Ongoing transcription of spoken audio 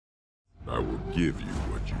I will give you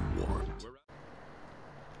what you want.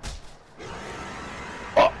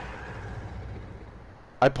 Oh.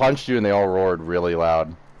 I punched you and they all roared really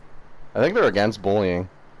loud. I think they're against bullying.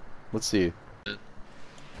 Let's see.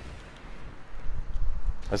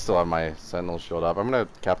 I still have my Sentinel shield up. I'm gonna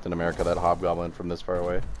Captain America that hobgoblin from this far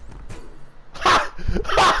away.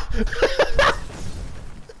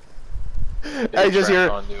 I just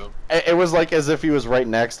hear. It was like as if he was right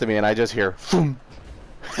next to me, and I just hear.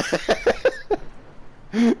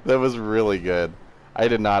 That was really good. I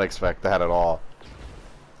did not expect that at all.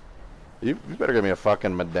 You better give me a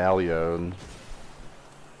fucking medallion.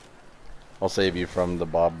 I'll save you from the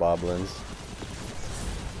boblins.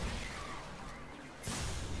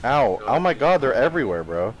 Ow! Oh my god, they're everywhere,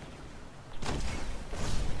 bro.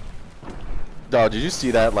 Dog, did you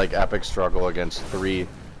see that like epic struggle against 3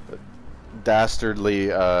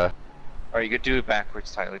 dastardly Alright, you could do it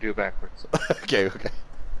backwards, Tyler. Do it backwards. Okay, okay.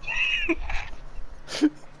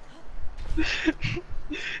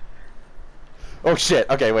 Oh shit,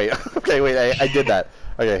 okay, wait. Okay, wait, I did that.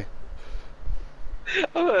 Okay.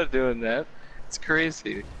 I'm not doing that. It's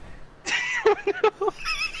crazy.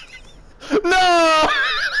 No!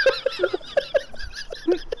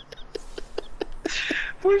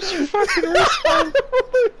 Where's your fucking respawn?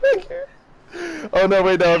 Oh no,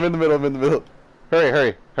 wait, no, I'm in the middle, I'm in the middle. Hurry,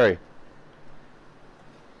 hurry, hurry.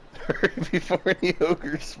 Hurry before any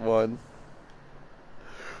ogres spawn.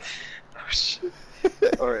 Oh shit.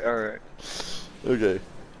 Alright, alright. Okay.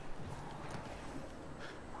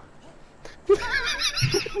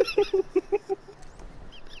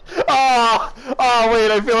 Oh! Oh,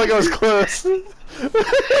 wait, I feel like I was close. You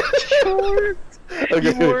weren't.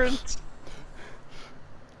 Okay. You weren't.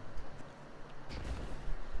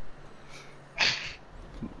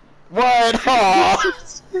 What? Oh!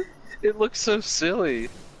 It looks so silly.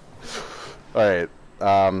 Alright,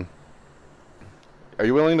 are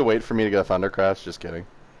you willing to wait for me to get a thunder crash? Just kidding.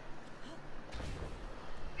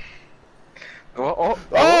 Oh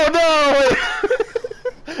no!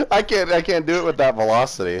 I can't do it with that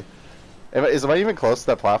velocity. Am I even close to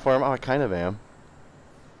that platform? Oh, I kind of am.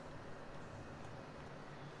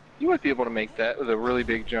 You might be able to make that with a really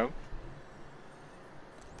big jump.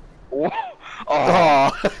 Whoa.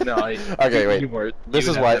 Oh. No. Okay, wait. This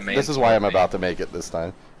is why I'm thing. about to make it this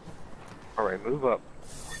time. All right, move up.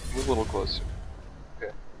 Move a little closer.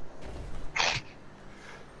 Okay.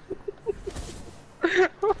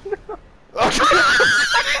 Oh, no.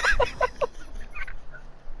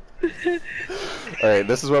 Alright,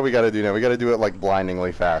 this is what we gotta do now. We gotta do it like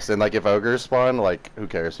blindingly fast. And like if ogres spawn, like who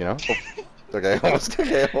cares, you know? Oh, okay, almost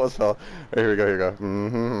fell. Right, here we go, here we go.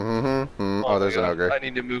 Oh, there's an ogre. I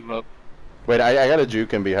need to move up. Wait, I gotta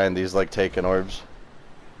juke him behind these like taken orbs.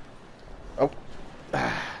 Oh.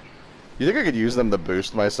 You think I could use them to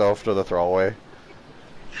boost myself to the throwaway?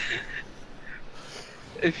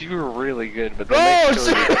 If you were really good, but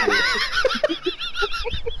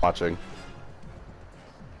Watching.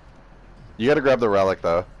 You gotta grab the relic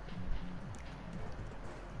though.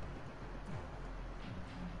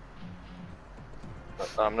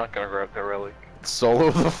 I'm not gonna grab the relic. Solo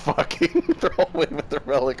the fucking throwaway with the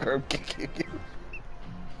relic or I'm kicking you.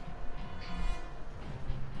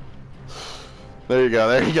 There you go,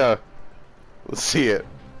 there you go. Let's see it.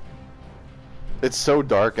 It's so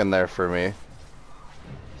dark in there for me.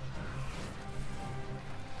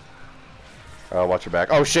 Oh, watch your back.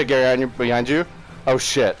 Oh shit, Gary, behind you. Oh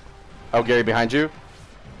shit. Oh, Gary, behind you.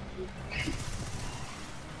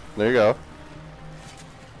 There you go.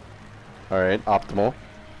 Alright, optimal.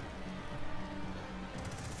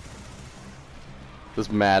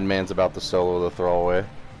 This madman's about to solo the throwaway.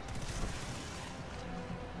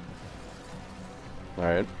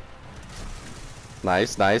 Alright.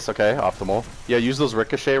 Nice, nice, okay, optimal. Yeah, use those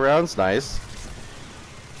ricochet rounds, nice.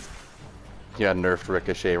 Yeah, nerfed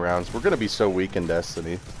ricochet rounds. We're gonna be so weak in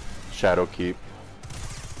Destiny. Shadowkeep.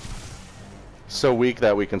 So weak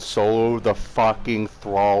that we can solo the fucking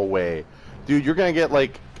throwaway. Dude, you're gonna get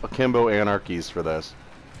like akimbo anarchies for this.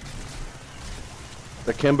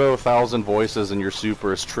 Akimbo 1,000 voices and your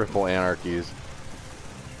super is triple anarchies.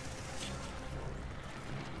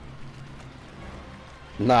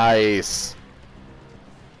 Nice.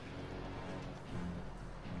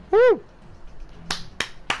 Woo!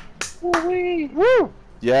 Woo-wee. Woo!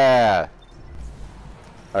 Yeah.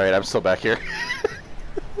 Alright, I'm still back here.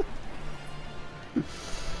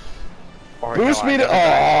 Boost me to.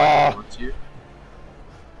 Oh!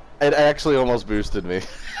 It actually almost boosted me.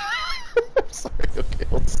 I'm sorry, okay,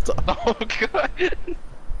 we'll stop. Oh god!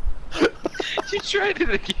 You tried it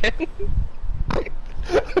again? I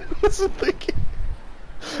wasn't thinking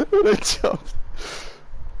when I jumped.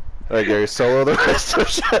 Alright, Gary, solo the rest of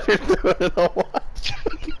shit you're doing and I'll watch.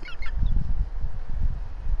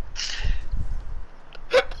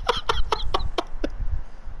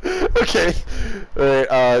 Okay.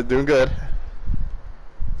 Alright, doing good.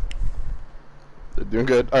 Doing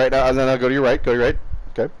good. Alright, now and then I'll go to your right. Go to your right.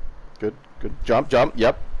 Okay. Good. Good. Jump, jump.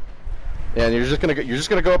 Yep. And you're just gonna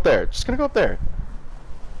go up there. Just gonna go up there.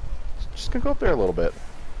 Just gonna go up there a little bit.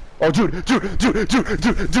 Oh, dude. What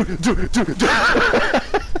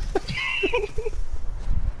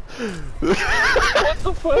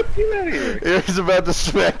the fuck? Get out of here. He's about to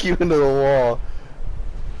smack you into the wall.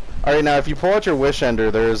 Alright, now if you pull out your wish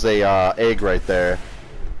ender, there's a egg right there.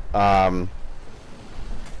 I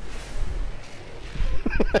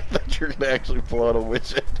thought you were gonna actually pull out a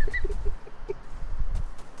wish ender.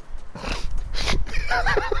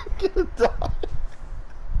 I'm gonna die.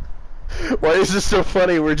 Why is this so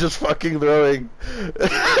funny? We're just fucking throwing.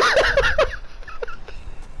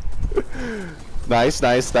 Nice,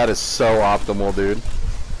 nice. That is so optimal, dude.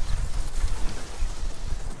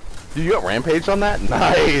 Dude, you got rampage on that?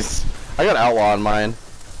 Nice! I got outlaw on mine.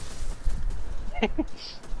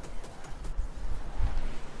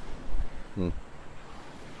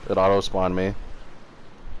 It auto-spawned me.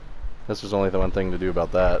 Guess there's only the one thing to do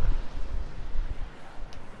about that.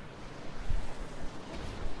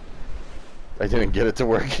 I didn't get it to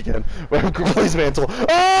work again. Please mantle.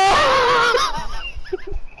 Ah!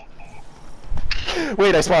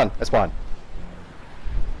 Wait, I spawned. I spawned.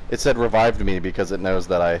 It said revived me because it knows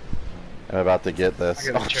that I am about to get this.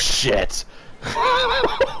 Oh shit!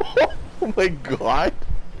 Oh my god!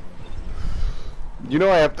 You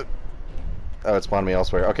know I have to. Oh, it spawned me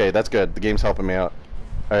elsewhere. Okay, that's good. The game's helping me out.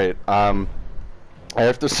 All right. I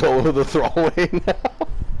have to solo the throwaway now.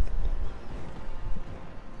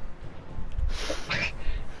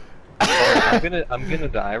 I'm gonna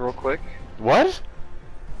die real quick. What?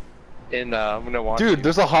 And I'm gonna watch. Dude, you.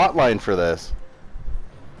 there's a hotline for this.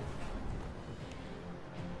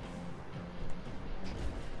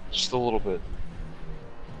 Just a little bit.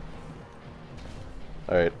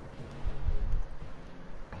 Alright.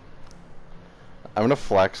 I'm gonna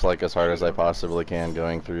flex like as hard as I possibly can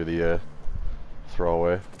going through the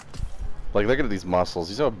throwaway. Like, look at these muscles.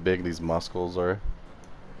 You see how big these muscles are?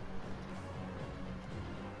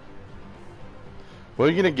 What,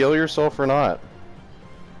 are you gonna gill yourself or not?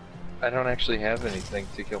 I don't actually have anything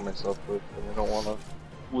to kill myself with, and I don't want to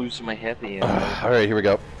lose my heavy. Alright, here we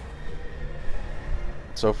go.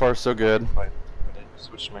 So far, so good. I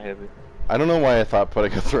switched my heavy. I don't know why I thought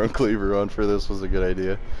putting a throne cleaver on for this was a good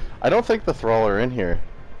idea. I don't think the thrall are in here.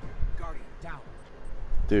 Guardian down.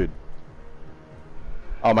 Dude.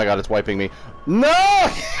 Oh my god, it's wiping me. No!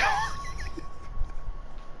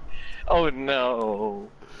 Oh no!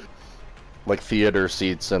 Like theater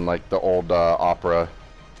seats and like the old opera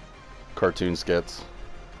cartoon skits.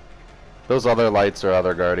 Those other lights are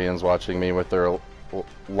other guardians watching me with their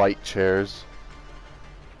light chairs.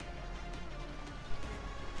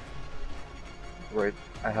 Right,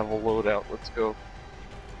 I have a loadout. Let's go.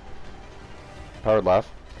 Powered left.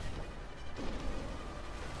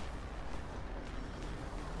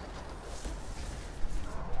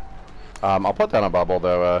 I'll put down a bubble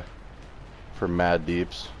though, for mad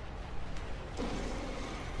deeps.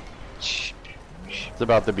 It's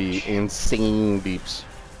about to be insane deeps.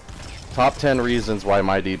 Top 10 reasons why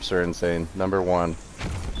my deeps are insane. Number 1.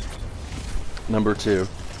 Number 2.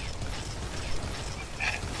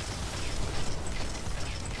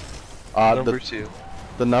 Number 2.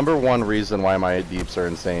 The number 1 reason why my deeps are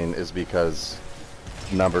insane is because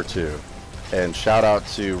number 2. And shout out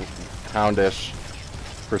to Houndish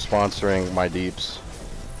for sponsoring my deeps.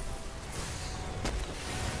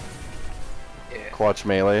 Yeah. Clutch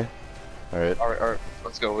melee. Alright. Alright,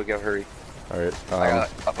 let's go. We gotta hurry. Alright. I got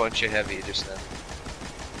a bunch of heavy just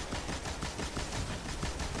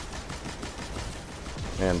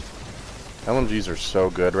then. Man, LMGs are so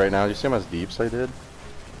good right now. You see how much deeps I did?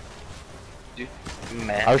 Dude,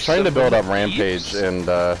 I was trying to build up Rampage, Rampage, and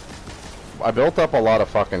I built up a lot of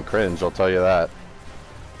fucking cringe, I'll tell you that.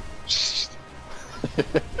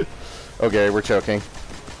 Okay, we're choking.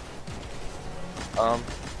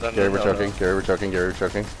 Gary, we're choking. Gary, we're choking. Gary, we're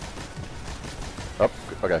choking. Oh,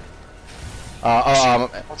 okay.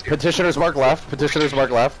 Petitioner's mark left. Petitioner's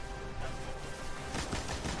mark left.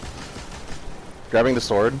 Grabbing the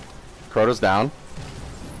sword. Crota's down.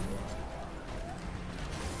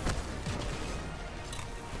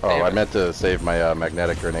 Oh, I meant to save my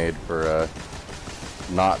magnetic grenade for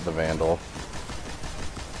not the Vandal.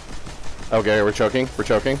 Okay, we're choking. We're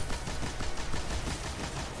choking.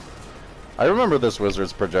 I remember this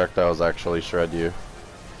wizard's projectiles actually shred you.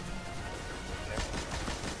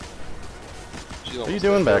 What are you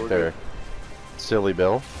doing back there? Silly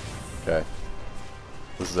Bill. Okay.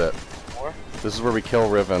 This is it. More? This is where we kill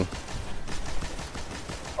Riven.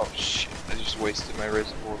 Oh shit, I just wasted my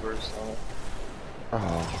reservoir burst on it.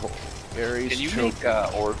 Oh, Gary's Can you choking.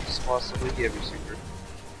 make orbs possibly? You have your secret.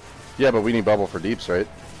 Yeah, but we need bubble for deeps, right?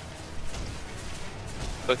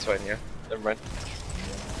 That's fine, yeah. Never mind.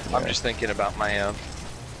 Yeah. I'm just thinking about my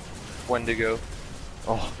Wendigo.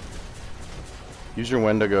 Oh. Use your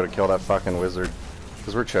Wendigo to kill that fucking wizard.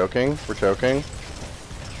 Because we're choking. We're choking.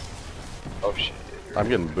 Oh shit. I'm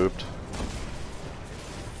getting booped.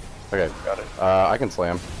 Okay. Got it. I can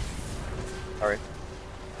slam. Alright.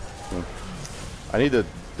 I need to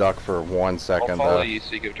duck for 1 I'll second. follow you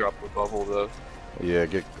so you can drop a bubble though. Yeah,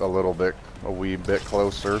 get a wee bit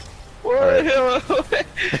closer. Whoa, Alright.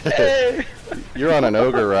 hey! You're on an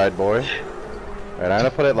ogre ride, boy. Alright, I'm gonna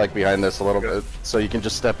put it like behind this a little bit so you can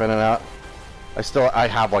just step in and out. I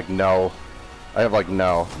have like no.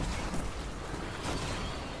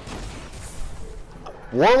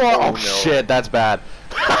 Warlock! Oh, no. shit, that's bad.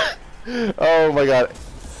 Oh my god.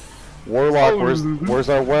 Warlock, where's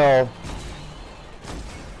our well?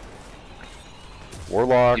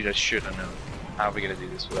 Warlock. You just should have known. How are we gonna do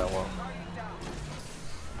this without one?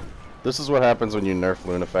 This is what happens when you nerf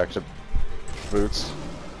Lunafaction boots.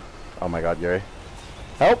 Oh my god, Gary.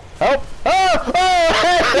 Help! Help! Ah!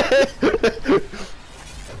 Ah!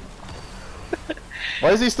 Why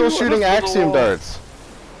is he still shooting Axiom darts?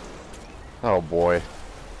 Oh boy.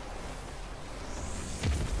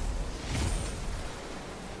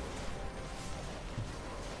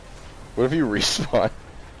 What if you respawn?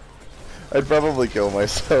 I'd probably kill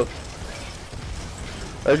myself.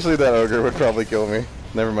 Actually, that ogre would probably kill me.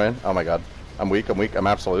 Never mind. Oh my god. I'm weak, I'm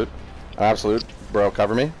absolute. I'm absolute. Bro,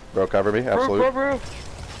 cover me. Bro, cover me. Absolute. Bro.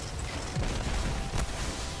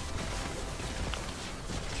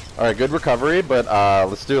 Alright, good recovery, but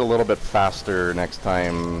let's do it a little bit faster next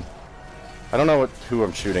time. I don't know who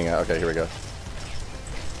I'm shooting at. Okay, here we go.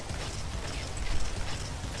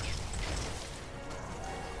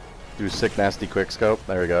 Do sick nasty quick scope.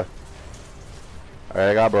 There we go. Alright,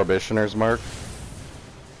 I got Prohibitioner's mark.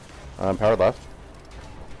 Power left.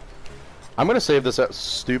 I'm gonna save this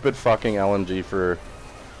stupid fucking LMG for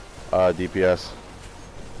DPS.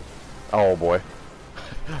 Oh boy.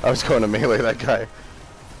 I was going to melee that guy.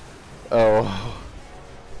 Oh.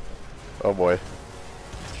 Oh boy.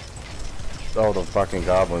 Oh, the fucking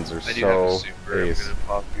goblins are I do have a so super. I'm ace. gonna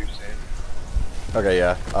pop your sand. Okay,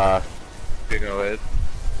 yeah. Okay, go ahead.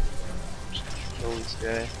 Just kill this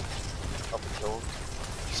guy. Up and kill him.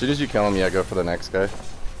 As soon as you kill him, yeah, go for the next guy.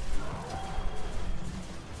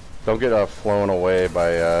 Don't get flown away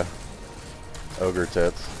by ogre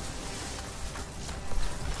tits.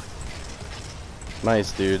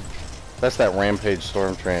 Nice, dude. That's that rampage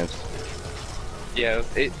storm trance. Yeah,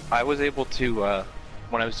 I was able to,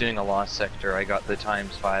 when I was doing a lost sector, I got the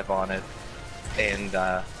 ×5 on it, and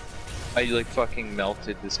I like fucking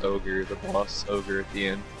melted this ogre, the boss ogre at the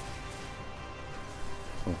end.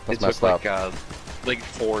 That's It messed took up. like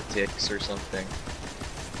 4 ticks or something.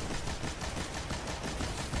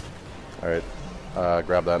 Alright,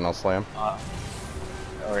 grab that and I'll slam.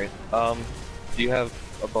 Alright, do you have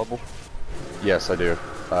a bubble? Yes, I do.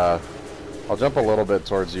 I'll jump a little bit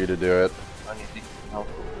towards you to do it. I need help.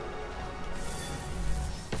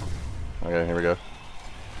 Okay, here we go.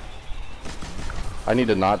 I need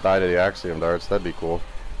to not die to the Axiom darts, that'd be cool.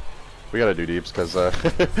 We gotta do deeps, because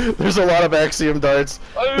there's a lot of Axiom darts.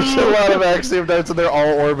 There's a lot of Axiom darts and they're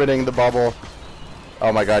all orbiting the bubble.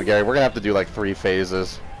 Oh my god, Gary, we're gonna have to do like 3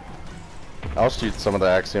 phases. I'll shoot some of the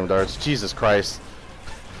Axiom darts. Jesus Christ.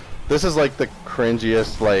 This is like the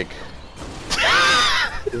cringiest, like...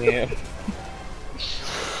 Yeah.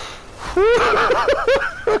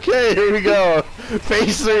 Okay, here we go.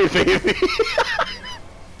 Phase 3, baby.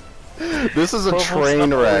 This is a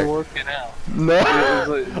train wreck. No,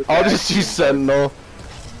 I'll just use Sentinel.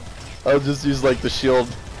 I'll just use like the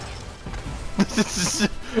shield.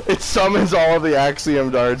 It summons all of the Axiom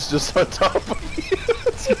darts just on top of you.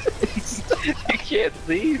 You can't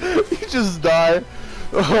see. You just die.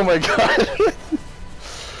 Oh my god.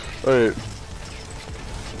 Alright.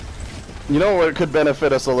 You know what could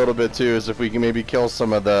benefit us a little bit too is if we can maybe kill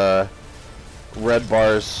some of the red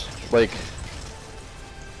bars. Like,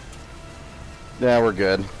 yeah, we're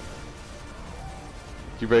good. Did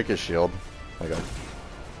you break his shield? Oh my god.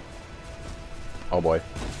 Oh boy.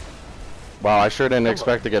 Wow, I sure didn't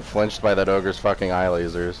expect to get flinched by that ogre's fucking eye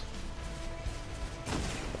lasers.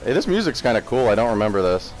 Hey, this music's kind of cool. I don't remember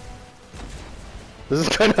this. This is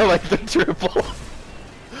kind of like the triple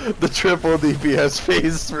DPS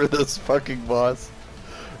phase for this fucking boss.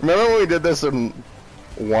 Remember when we did this in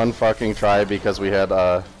one fucking try because we had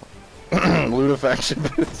loot affection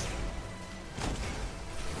boots?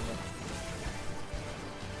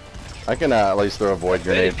 I can at least throw a void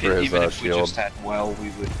grenade for his even if shield. we just had well, we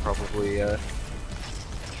would probably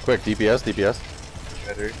Quick, DPS, DPS.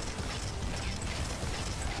 better.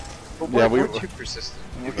 But Yeah, we're we- too persistent.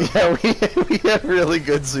 Yeah, we had really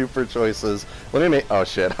good super choices. Let me oh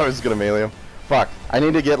shit, I was gonna melee him. Fuck, I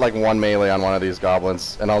need to get like one melee on one of these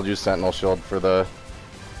goblins, and I'll use Sentinel Shield for the...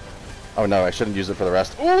 Oh no, I shouldn't use it for the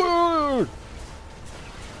rest. Ooh! I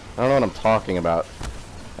don't know what I'm talking about.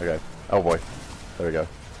 Okay, oh boy. There we go.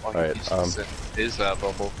 Alright, Is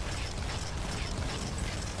bubble.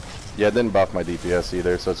 yeah, it didn't buff my DPS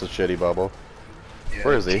either, so it's a shitty bubble. Yeah.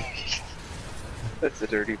 Where is he? That's a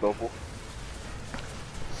dirty bubble.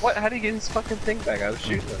 What? How did he get his fucking thing back? I was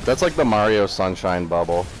shooting him. That's like the Mario Sunshine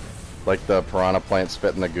bubble. Like the piranha plant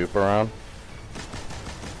spitting the goop around.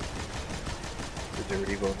 The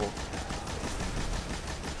dirty bubble.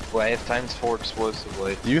 Well, I have ×4 explosive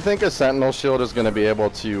blade. Do you think a Sentinel Shield is going to be able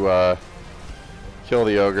to kill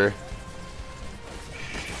the ogre?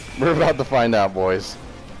 We're about to find out, boys.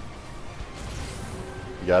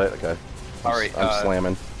 You got it? Okay. Alright, I'm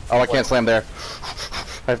slamming. Oh, I can't slam there.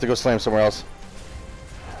 I have to go slam somewhere else.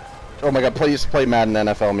 Oh my god, please play Madden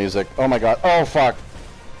NFL music. Oh my god. Oh, fuck.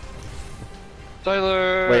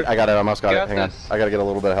 Tyler! Wait, I got it. I almost got You it. got Hang on. this. I gotta get a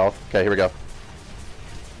little bit of health. Okay, here we go.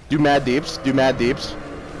 Do mad deeps. Do mad deeps.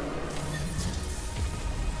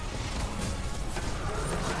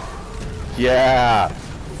 Yeah.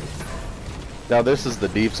 Now this is the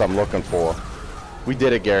deeps I'm looking for. We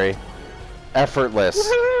did it, Gary.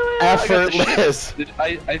 Effortless. Effortless.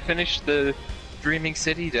 I finished the Dreaming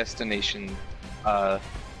City destination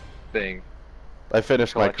thing. I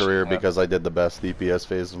finished my Collection, career yeah. because I did the best DPS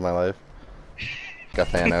phase of my life. Got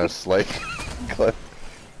Thanos, like, clip.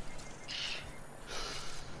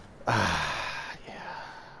 Yeah.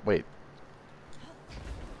 Wait.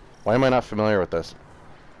 Why am I not familiar with this?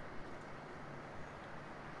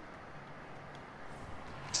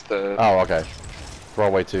 It's the Oh, okay.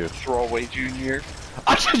 Throwaway 2. Throwaway Junior.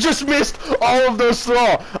 I just missed all of those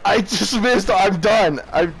throw. I just missed. I'm done.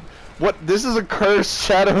 What? This is a cursed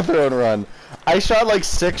Shadow Throne run. I shot like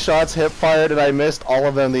 6 shots, hip fired, and I missed all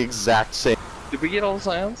of them the exact same. Did we get all the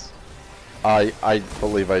sounds? I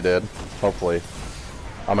believe I did. Hopefully.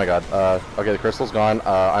 Oh my god. Okay, the crystal's gone.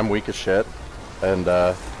 I'm weak as shit. And,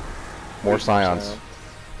 more scions.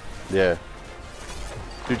 Yeah.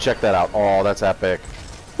 Dude, check that out. Oh, that's epic.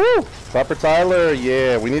 Woo! Proper Tyler,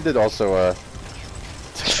 yeah. We need to also,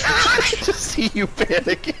 just see you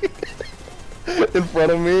panicking in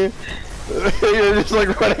front of me. You're just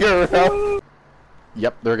like running around.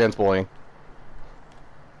 Yep, they're against bullying.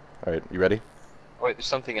 Alright, you ready? Oh, wait, there's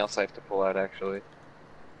something else I have to pull out actually.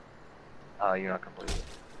 You're not completely.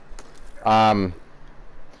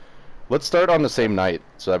 Let's start on the same night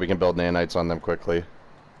so that we can build nanites on them quickly.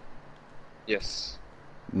 Yes.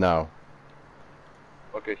 No.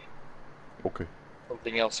 Okay. Okay.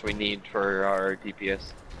 Something else we need for our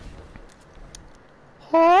DPS.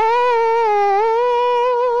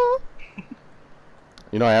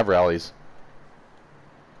 You know I have rallies.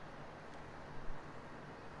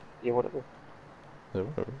 Yeah, whatever. Yeah,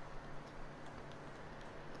 whatever.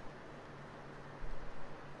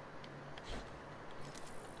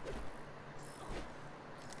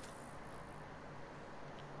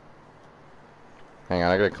 Hang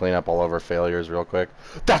on, I gotta clean up all of our failures real quick.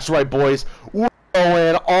 That's right, boys! We're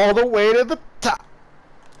going all the way to the top!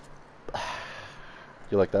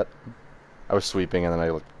 You like that? I was sweeping and then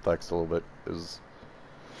I flexed a little bit. It was...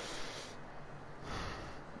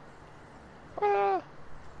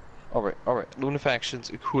 Alright, alright.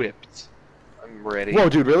 Lunafactions equipped. I'm ready. Whoa,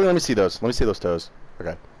 dude, really? Let me see those. Let me see those toes.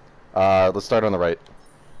 Okay. Let's start on the right.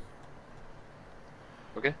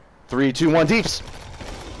 Okay. 3, 2, 1, deeps!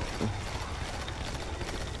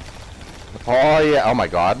 Oh, yeah. Oh, my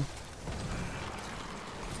God.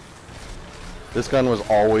 This gun was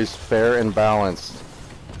always fair and balanced.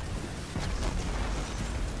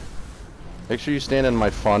 Make sure you stand in my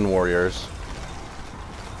fun, warriors.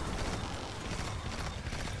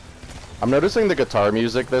 I'm noticing the guitar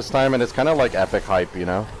music this time, and it's kind of like epic hype, you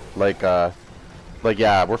know? Like,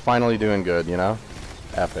 yeah, we're finally doing good, you know?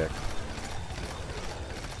 Epic.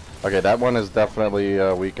 Okay, that one is definitely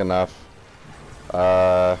weak enough.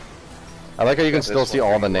 I like how you can still see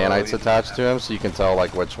all the nanites attached to him, so you can tell,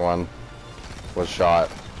 like, which one was shot.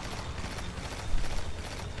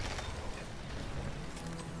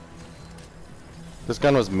 This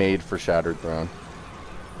gun was made for Shattered Throne.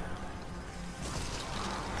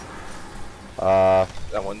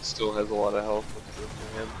 That one still has a lot of health. Let's go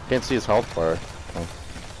for him. Can't see his health bar. Oh.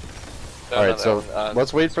 No, Alright, not that so one.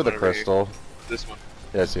 let's wait This for the one over here. crystal. This one.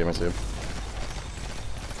 Yeah, I see him, I see him.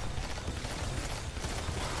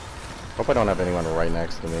 Hope I don't have anyone right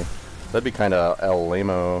next to me. That'd be kinda El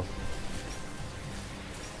Lamo.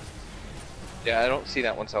 Yeah, I don't see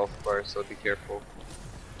that one's health bar, so be careful.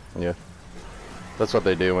 Yeah. That's what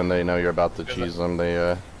they do when they know you're about to Good cheese them.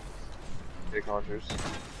 They, Big hunters.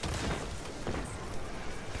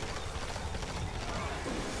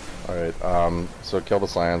 Alright, so kill the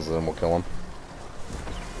Scions, then we'll kill them.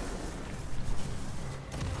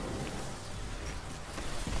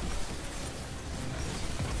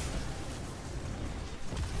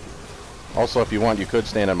 Also, if you want, you could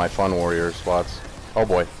stand in my fun warrior spots. Oh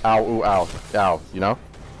boy. Ow, ooh, ow. Ow, you know?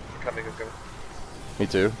 Coming, I'm coming. Me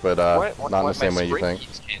too, but, not in the same way you think.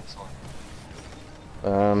 Keeps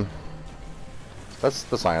canceling. That's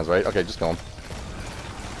the Scions, right? Okay, just kill him.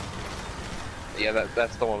 Yeah,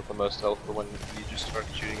 that's the one with the most health, the one you just started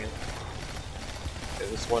shooting at. Okay,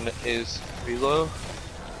 this one is reload.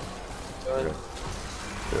 Done. Okay.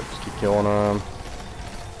 Good, just keep killing them.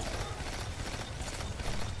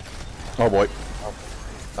 Oh boy.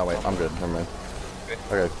 Oh wait, I'm good. Never mind.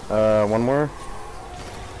 Okay, one more.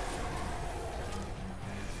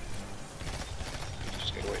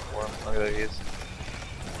 Just gotta wait for him. Oh, there he is.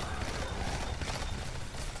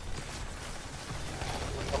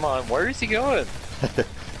 Come on, where is he going?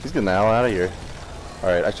 He's getting the hell out of here.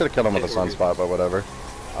 Alright, I should have killed him with a sunspot, but whatever.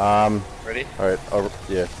 Ready? Alright,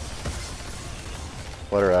 yeah.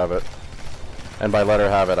 Let her have it. And by let her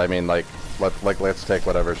have it, I mean like let's take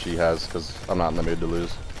whatever she has, because I'm not in the mood to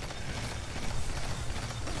lose.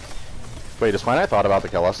 Wait, is Finite thought about to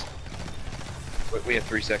kill us? Wait, we have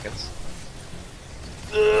 3 seconds.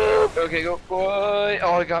 Okay, go, boy!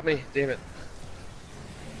 Oh, it got me. Damn it.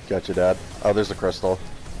 Gotcha, Dad. Oh, there's a crystal.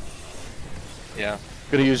 Yeah.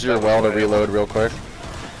 Gonna use your well to reload real quick.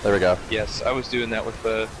 There we go. Yes, I was doing that with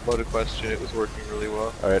the loaded question. It was working really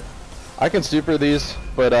well. Alright. I can super these,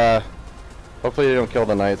 but hopefully they don't kill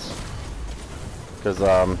the knights. Because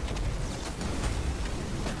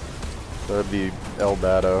that'd be El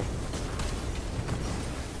Bado.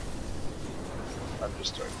 I'm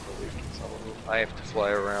just starting to leave some of them. I have to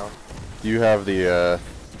fly around. Do you have the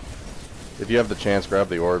if you have the chance, grab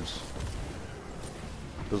the orbs.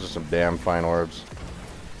 Those are some damn fine orbs.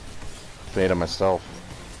 Made them myself.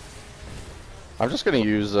 I'm just gonna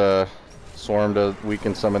use Swarm to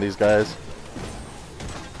weaken some of these guys.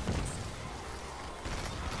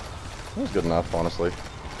 That was good enough, honestly.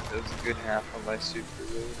 That was a good half on my super.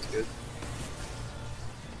 It's good.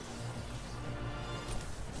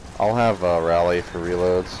 I'll have Rally for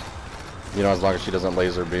reloads. You know, as long as she doesn't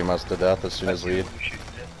laser beam us to death as soon as we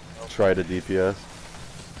try to DPS.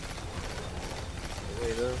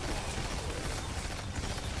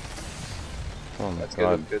 Oh my That's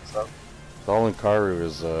god. good stuff. Dalin Karu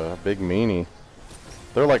is a big meanie.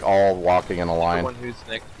 They're like all walking in a The line. one who's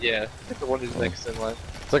next. Yeah, the one who's next in line.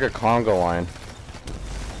 It's like a Congo line.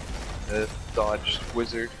 The dodge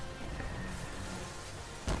wizard.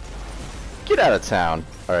 Get out of town.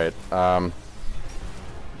 Alright,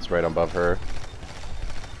 it's right above her.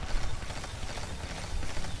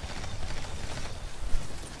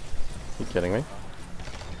 You kidding me?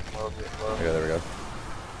 Okay, there we go.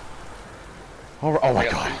 Oh my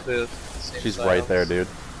god. She's right there, dude.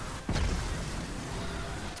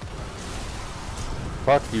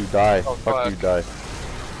 Fuck you, die. Oh, fuck you, die.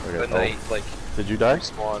 The Okay, knight, like, did you die?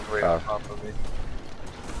 respawned right on top of me.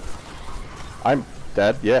 I'm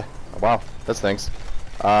dead, yeah. Wow, that stinks.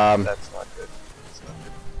 That's not good. That's not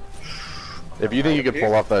good. If you think you could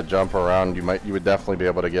pull off that jump around, you would definitely be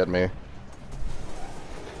able to get me.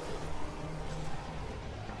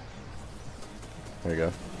 There you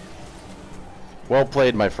go. Well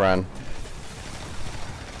played, my friend.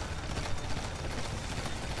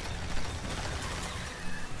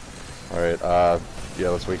 Alright, yeah,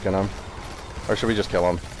 let's weaken him. Or should we just kill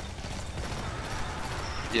him?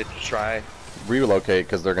 Yeah, try. Relocate,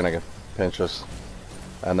 because they're gonna pinch us.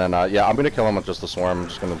 And then, yeah, I'm gonna kill him with just a swarm. I'm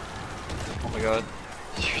just gonna... Oh my god.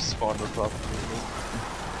 You spawned on top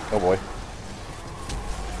of Oh boy. me.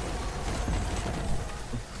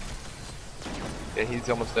 Yeah, he's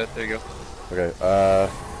almost dead. There you go. Okay,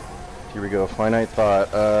 here we go. Finite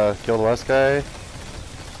thought. Kill the last guy.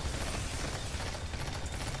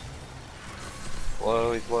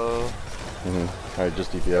 Low, he's low. Alright,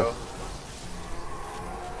 just DPS.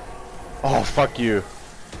 Oh, fuck you.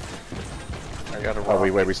 I got a Oh,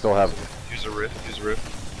 wait, we still have... Use a rift, use a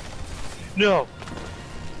rift. No!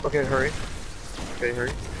 Okay, hurry. Okay,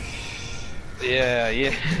 hurry. Yeah,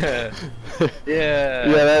 yeah.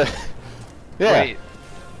 Yeah. Yeah. Wait.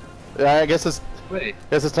 Yeah, I guess it's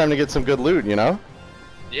time to get some good loot, you know?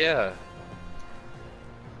 Yeah.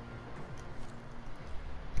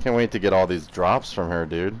 Can't wait to get all these drops from her,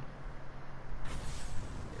 dude.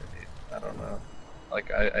 I don't know. Like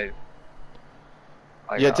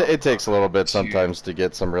Yeah, it takes a little bit sometimes to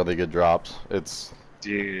get some really good drops.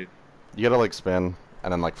 Dude. You gotta like spin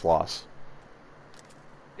and then like floss.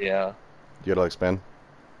 Yeah. You gotta like spin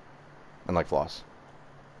and like floss.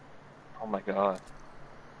 Oh my god.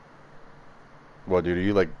 What, dude? Are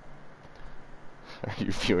you like? Are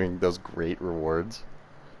you viewing those great rewards?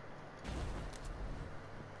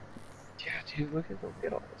 Yeah, dude. Look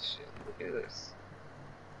at all this shit. Look at this.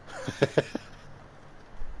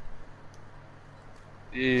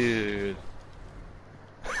 Dude.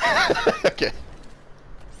 Okay.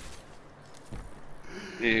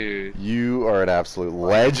 Dude. You are an absolute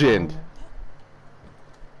legend.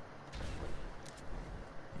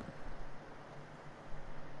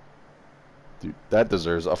 Dude, that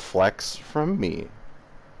deserves a flex from me.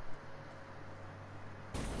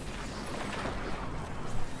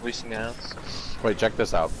 Releasing outs. Wait, check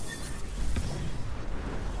this out.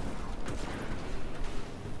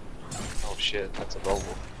 Oh shit, that's a bubble.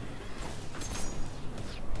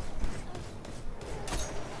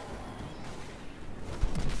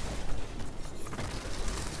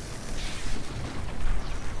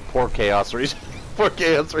 Poor Chaos Reach. Poor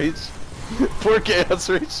Chaos Reach. Poor Chaos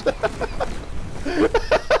Reach.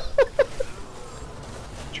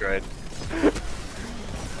 Tried.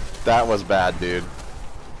 That was bad, dude.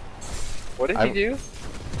 What did he do?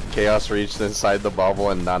 Chaos reached inside the bubble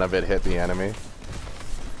and none of it hit the enemy.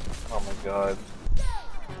 Oh my god.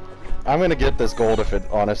 I'm gonna get this gold if it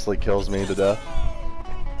honestly kills me to death.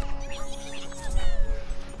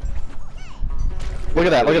 Look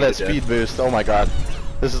at that speed boost. Oh my god.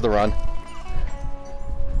 This is the run.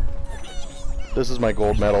 This is my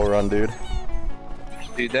gold medal run, dude.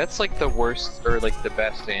 Dude, that's like the worst, or like the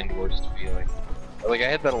best and worst feeling. Like I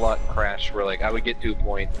had that a lot in Crash, where like I would get to a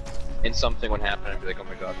point and something would happen and I'd be like, oh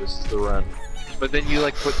my god, this is the run. But then you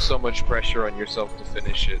like put so much pressure on yourself to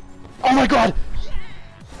finish it. Oh my god!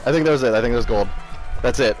 I think that was it. I think that was gold.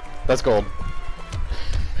 That's it. That's gold.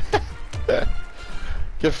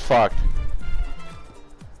 Get fucked.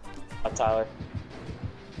 Tyler.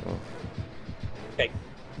 Oh. Okay.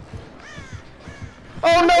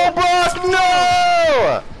 Oh no, Brock!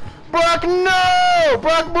 No! Brock, no!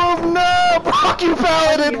 Brock, move, no! Brock, you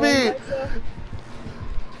paladed me!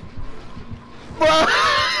 Brock!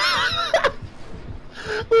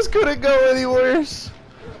 This couldn't go any worse.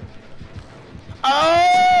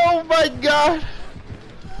 Oh my god!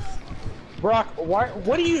 Brock,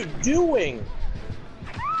 what are you doing?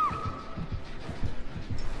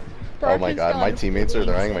 Oh my god, my teammates are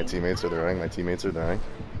throwing, my teammates are throwing, my teammates are throwing.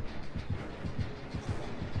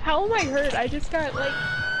 How am I hurt? I just got, like,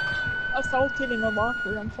 assaulted in a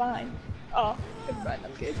locker. I'm fine. Oh, never mind,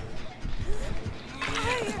 I'm good.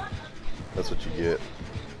 That's what you get.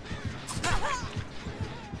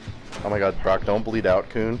 Oh my god, Brock, don't bleed out,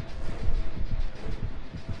 Coon.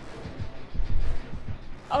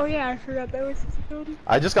 Oh yeah, I forgot that was his ability.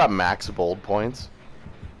 I just got max bold points.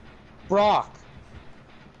 Brock!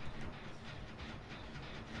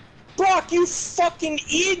 Brock, you fucking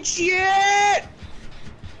idiot!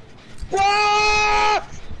 Brock!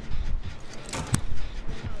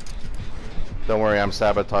 Don't worry, I'm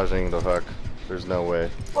sabotaging the hook. There's no way.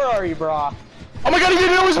 Where are you, Brock? Oh my god, he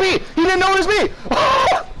didn't know it was me! He didn't know it was me!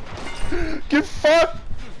 Get fucked!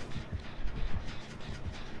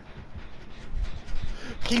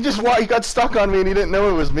 He got stuck on me and he didn't know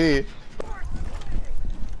it was me.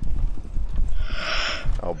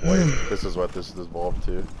 Oh boy, this is what this is evolved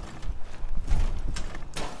to.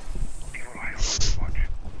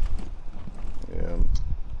 Yeah.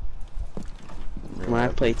 When I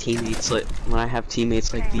play teammates when I have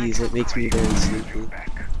teammates like these, it makes me very sleepy.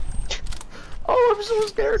 Oh, I'm so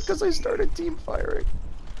scared because I started team firing.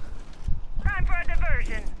 Time for a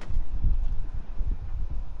diversion.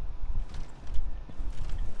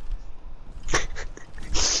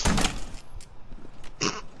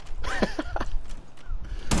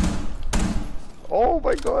 Oh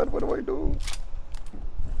my god, what do I do?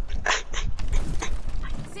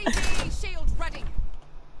 CG shield ready.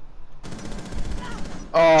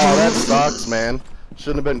 Oh, that sucks, man.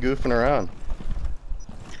 Shouldn't have been goofing around.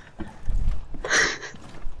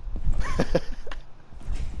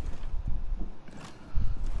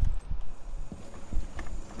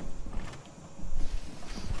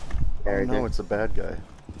 Oh no, it's a bad guy.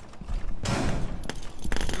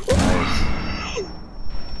 Nice.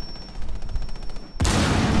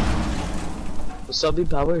 What's up, big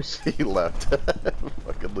powers? He left.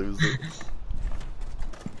 Fucking loser.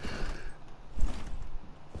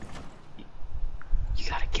 You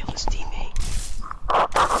gotta kill his teammate.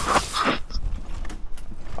 I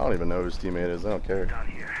don't even know who his teammate is. I don't care.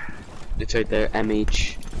 It's right there,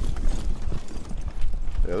 MH.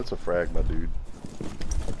 Yeah, that's a frag, my dude.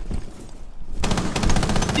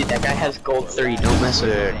 Dude, that guy has gold 3. Don't mess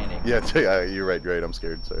with him. Yeah, you're right. Great. I'm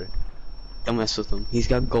scared. Sorry. Don't mess with him. He's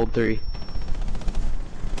got gold 3.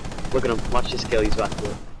 Look at him. Watch his kill. He's about to do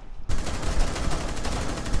it.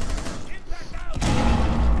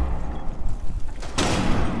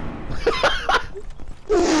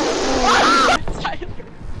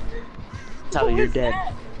 Tyler, you're dead.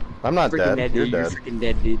 I'm not Freaking dead. dude. You're You're dead. freaking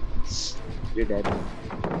dead, dude. You're dead.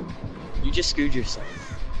 You just screwed yourself.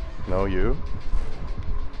 No, you.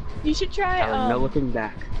 You should try, Tyler, no looking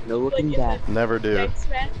back. No looking like in back. Never do. next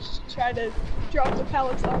match, try to drop the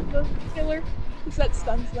pallets on the killer, because that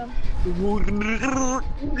stuns them.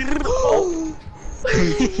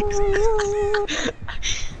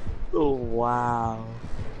 Oh, wow.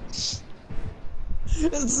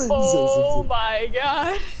 Oh my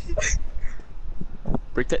god.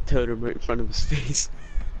 Break that totem right in front of his face.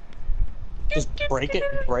 Just break it.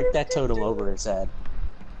 Break that totem over his head.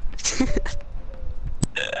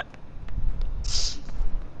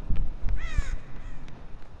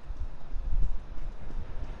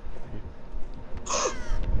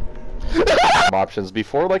 Options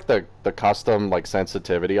before, like the custom like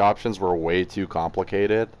sensitivity options were way too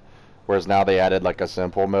complicated, whereas now they added like a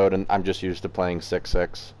simple mode, and I'm just used to playing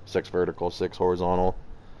 6-6 vertical, 6 horizontal.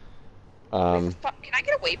 Can I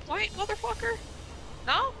get a waypoint, motherfucker?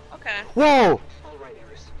 No? Okay. Whoa!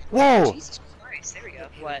 Whoa! Jesus Christ, there we go.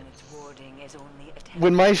 What?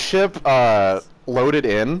 When my ship loaded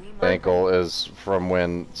in, ankle is from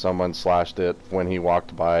when someone slashed it when he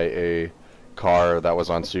walked by a car that was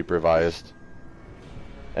unsupervised.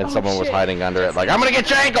 And someone was hiding under it like, I'm gonna get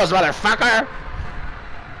your ankles, motherfucker!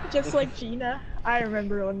 Just like Gina, I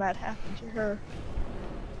remember when that happened to her.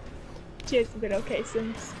 She hasn't been okay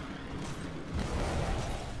since.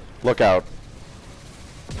 Look out.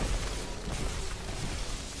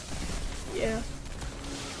 Yeah.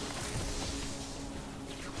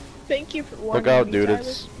 Thank you for warning Look out, me, dude, Tyler.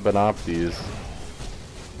 it's Benoptes.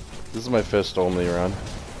 This is my fist only run.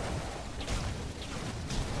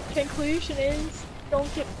 Conclusion is,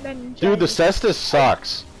 don't get meningitis. Dude, the Cestus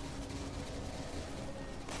sucks.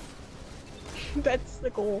 That's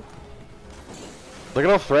the goal. Look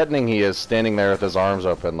at how threatening he is standing there with his arms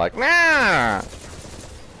open like, nah!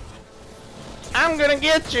 I'm gonna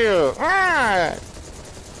get you! Ah!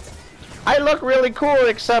 I look really cool,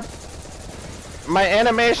 except my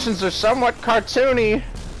animations are somewhat cartoony.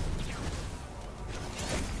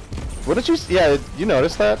 What did you? Yeah, you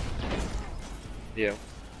notice that? Yeah.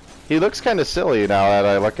 He looks kind of silly now that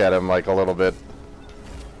I look at him like a little bit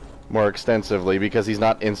more extensively because he's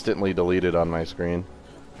not instantly deleted on my screen.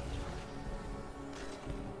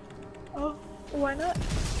 Oh, why not?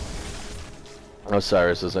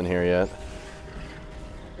 Osiris isn't here yet.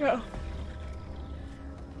 Oh.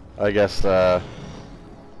 I guess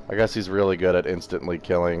he's really good at instantly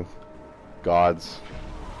killing gods.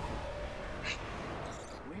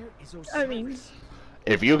 I mean,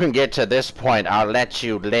 If you can get to this point, I'll let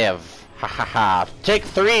you live. Ha ha ha. Take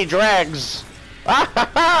 3 dregs. Ha ha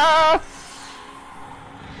ha.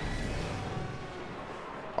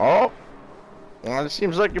 Oh. Well, it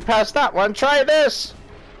seems like you passed that one. Try this.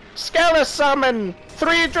 Scala summon.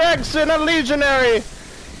 3 dregs and a legionary.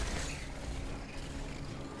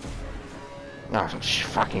 Oh,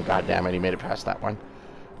 fucking goddamn it. He made it past that one.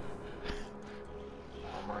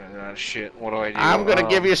 I'm running out of shit. What do I do? I'm gonna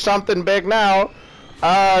give you something big now.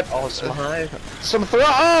 Oh, some high. Some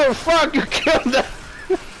oh, fuck, you killed that.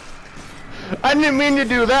 I didn't mean to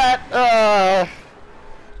do that.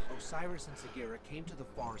 Osiris and Sagira came to the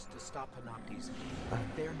forest to stop Panoptes, but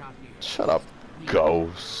they're not here. Shut up,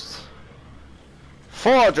 ghost.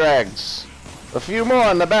 4 dregs. A few more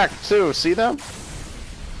in the back, too. See them?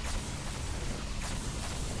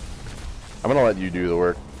 I'm gonna let you do the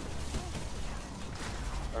work.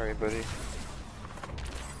 Alright, buddy.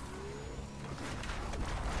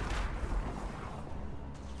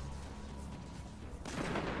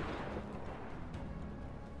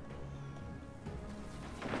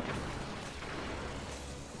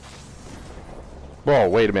 Whoa,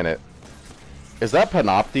 wait a minute. Is that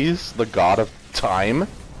Panoptes, the god of time?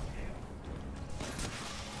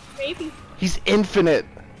 maybe. He's infinite.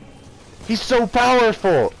 He's so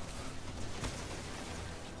powerful.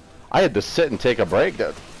 I had to sit and take a break.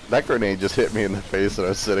 That grenade just hit me in the face and I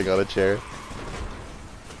was sitting on a chair.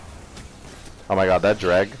 Oh my god, that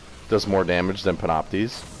drag does more damage than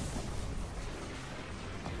Panoptes.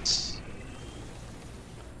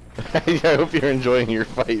 I hope you're enjoying your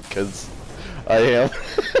fight, because I am.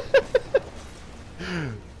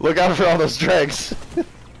 Look out for all those drags. No,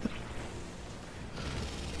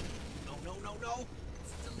 no, no, no!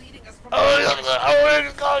 It's deleting us from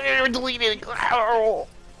Oh, God, you're deleting. Ow.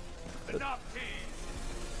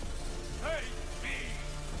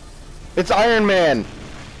 It's Iron Man.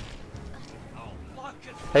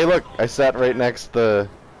 Hey, look! I sat right next to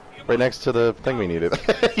the thing we needed.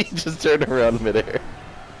 He just turned around midair.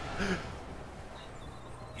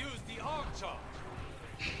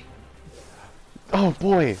 Oh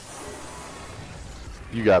boy!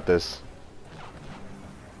 You got this.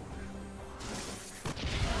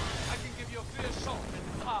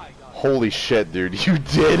 Holy shit, dude! You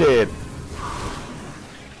did it!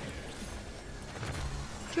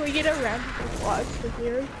 Can we get a round of applause for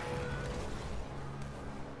here?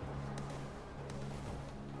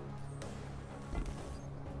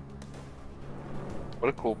 What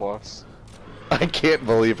a cool boss. I can't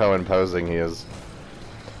believe how imposing he is.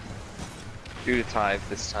 Do a tithe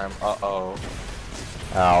this time. Uh-oh.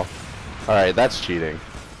 Ow. Alright, that's cheating.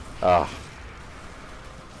 Ugh.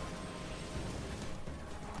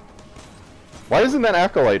 Why isn't that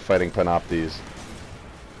Acolyte fighting Panoptes?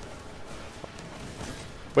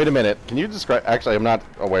 Wait a minute, can you describe... Actually, I'm not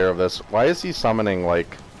aware of this. Why is he summoning,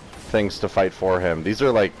 like, things to fight for him? These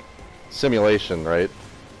are, like, simulation, right?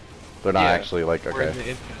 They're not actually, like, We're in okay. the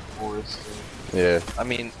Infinite Forest. Yeah. I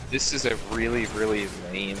mean, this is a really, really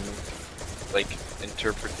lame, like,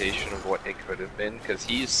 interpretation of what it could have been, because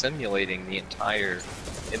he is simulating the entire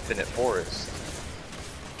Infinite Forest.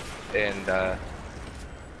 And,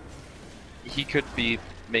 he could be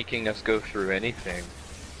making us go through anything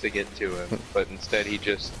to get to him, but instead he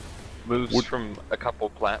just moves from a couple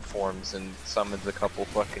platforms and summons a couple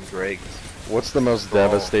fucking dregs. What's the most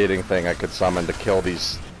devastating thing I could summon to kill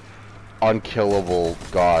these unkillable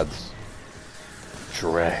gods?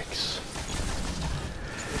 Dregs.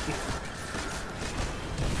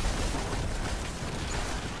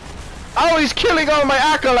 Oh, he's killing all my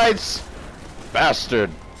acolytes! Bastard!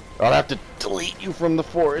 I'll have to delete you from the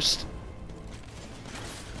forest.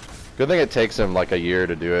 Good thing it takes him like a year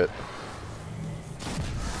to do it.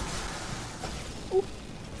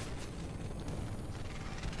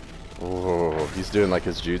 Oh, he's doing like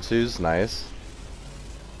his jutsus. Nice.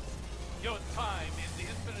 Your time in the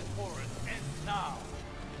Infinite Forest ends now.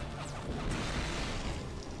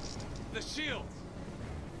 The shields.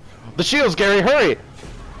 The shields, Gary, hurry!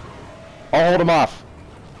 I'll hold him off.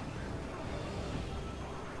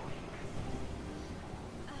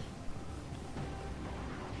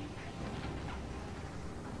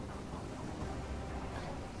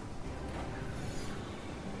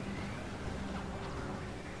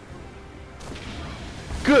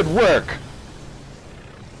 Good work!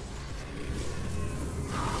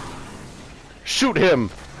 Shoot him!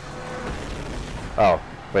 Oh,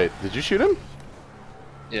 wait, did you shoot him?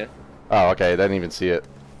 Yeah. Oh, okay, I didn't even see it.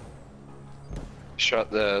 Shot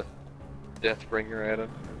the Deathbringer at him.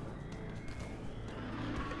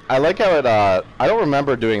 I like how it, I don't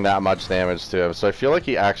remember doing that much damage to him, so I feel like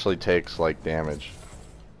he actually takes, like, damage.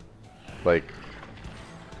 Like...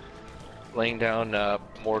 Laying down,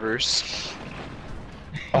 mortars.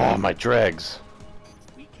 Oh, my dregs.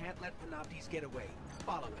 We can't let Panoptes get away.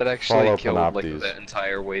 Follow That actually Follow killed, like, Panoptes. that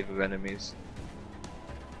entire wave of enemies.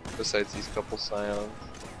 Besides these couple scions.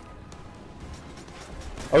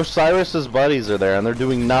 Osiris's buddies are there, and they're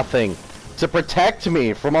doing nothing to protect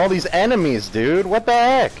me from all these enemies, dude. What the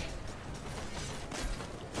heck?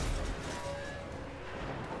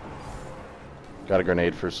 Got a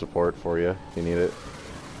grenade for support for you. If you need it.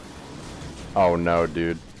 Oh no,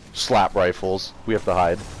 dude. Slap rifles. We have to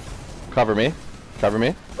hide. Cover me. Cover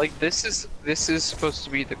me. Like, this is supposed to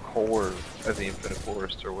be the core of the Infinite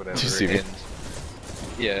Forest or whatever. Did you see me? And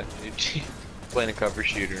yeah, playing a cover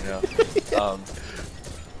shooter now.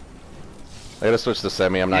 I gotta switch to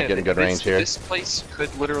semi. I'm not getting good range here. This place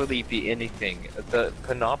could literally be anything. The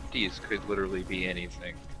Panoptes could literally be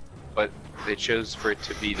anything, but they chose for it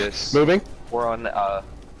to be this. Moving. We're on a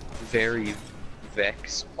very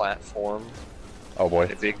Vex platform. Oh boy.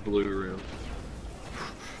 In a big blue room.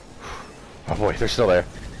 Oh boy, they're still there.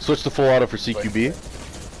 Switch to full auto for CQB.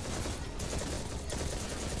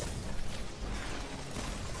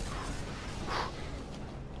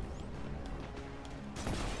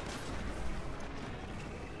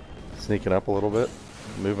 Sneaking up a little bit.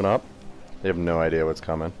 Moving up. They have no idea what's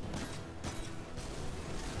coming.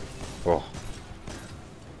 Oh.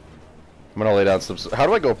 I'm gonna lay down some... How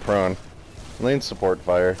do I go prone? Lane support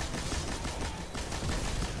fire.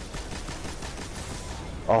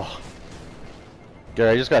 Oh.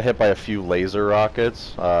 Gary, I just got hit by a few laser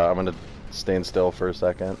rockets. I'm gonna stand still for a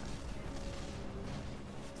second.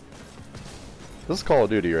 This is Call of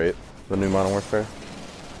Duty, right? The new Modern Warfare?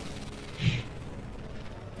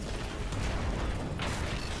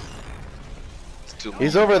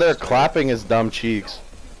 He's over there clapping his dumb cheeks.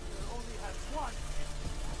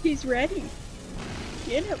 He's ready.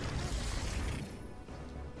 Get him.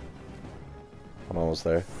 I'm almost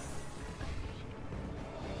there.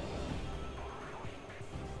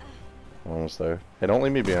 I'm almost there. Hey, don't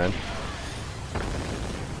leave me behind.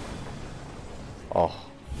 Oh.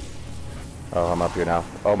 Oh, I'm up here now.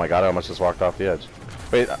 Oh my god, I almost just walked off the edge.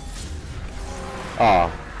 Wait.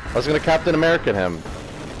 I was gonna Captain American him.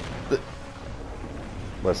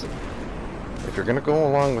 Listen. If you're gonna go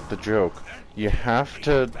along with the joke, you have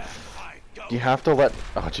to let...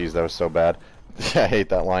 Oh jeez, that was so bad. I hate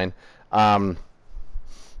that line.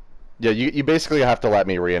 Yeah, you basically have to let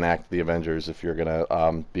me reenact the Avengers if you're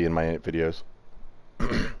gonna be in my videos.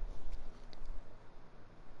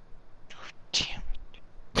 Damn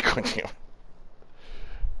it.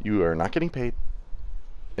 You are not getting paid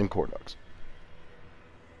in corn dogs.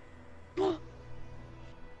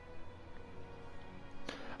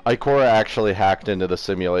 Ikora actually hacked into the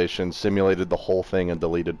simulation, simulated the whole thing, and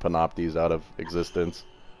deleted Panoptes out of existence.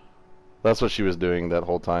 That's what she was doing that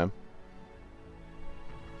whole time.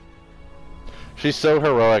 She's so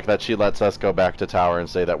heroic that she lets us go back to tower and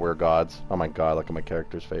say that we're gods. Oh my god, look at my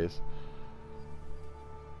character's face.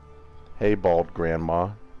 Hey, bald grandma.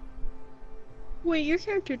 Wait, your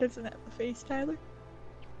character doesn't have a face, Tyler.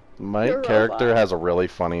 My You're a character robot. has a really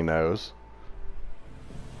funny nose.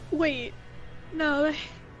 Wait, no. Oh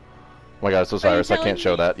my god, so Cyrus, I can't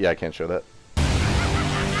show that. Yeah, I can't show that.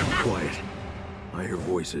 Quiet. I hear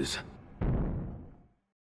voices.